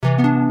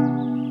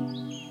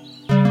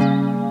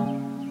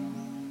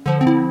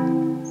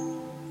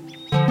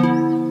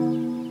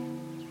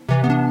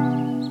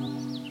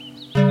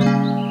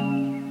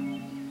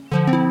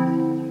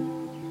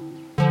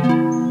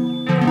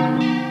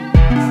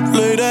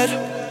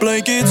bed,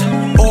 blanket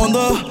on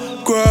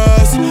the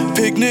grass,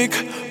 picnic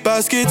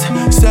basket,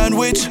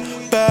 sandwich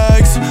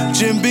bags,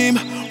 Jim Beam,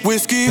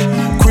 whiskey,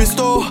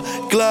 crystal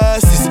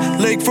glasses,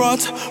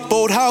 lakefront,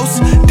 boathouse,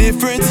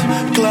 different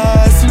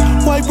class,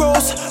 white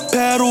rose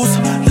petals,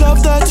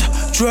 love that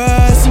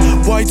dress,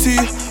 white tee,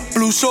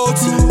 blue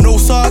shorts, no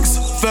socks,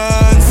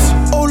 Vans.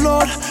 Oh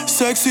Lord,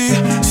 sexy,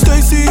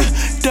 Stacy,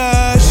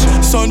 Dash,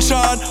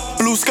 sunshine,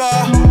 blue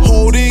sky,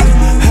 holding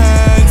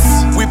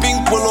hands.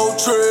 Weeping willow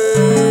tree,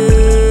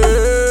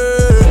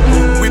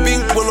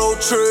 weeping willow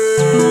tree,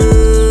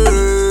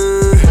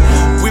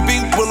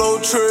 weeping willow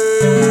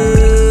tree,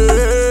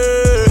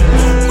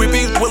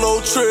 weeping willow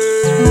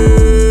tree.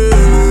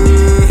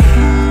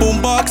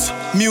 Boombox,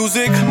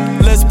 music,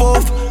 let's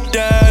both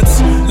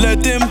dance.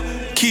 Let them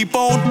keep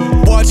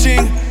on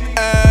watching.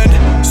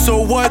 And so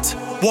what?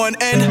 One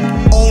and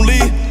only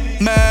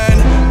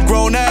man,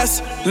 grown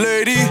ass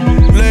lady,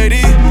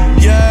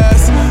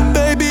 yes.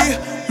 Baby,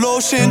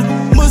 lotion,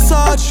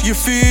 massage your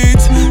feet.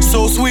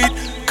 So sweet,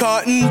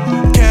 cotton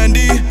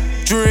candy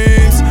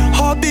dreams.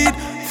 Heartbeat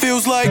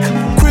feels like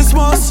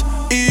Christmas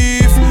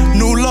Eve.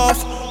 New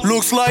love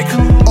looks like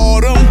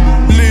autumn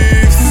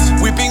leaves.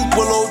 Weeping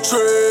willow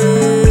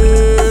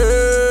tree,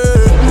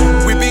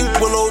 weeping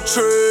willow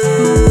tree,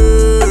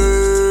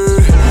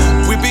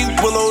 weeping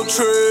willow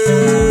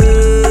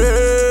tree,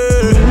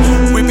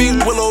 weeping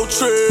willow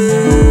tree,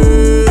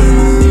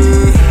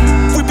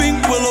 weeping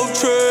willow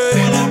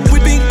tree,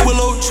 weeping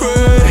willow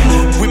tree,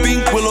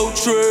 weeping willow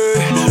tree,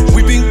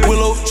 weeping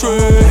willow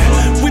tree,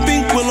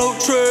 weeping willow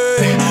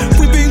tree,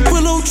 weeping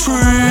willow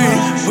tree,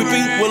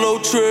 weeping willow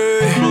tree.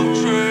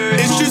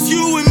 It's just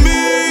you and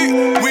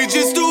me, we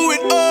just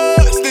doing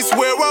us. This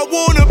where I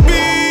wanna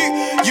be.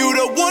 You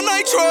the one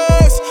I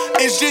trust.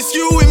 It's just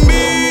you and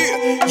me,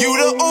 you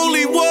the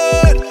only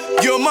one.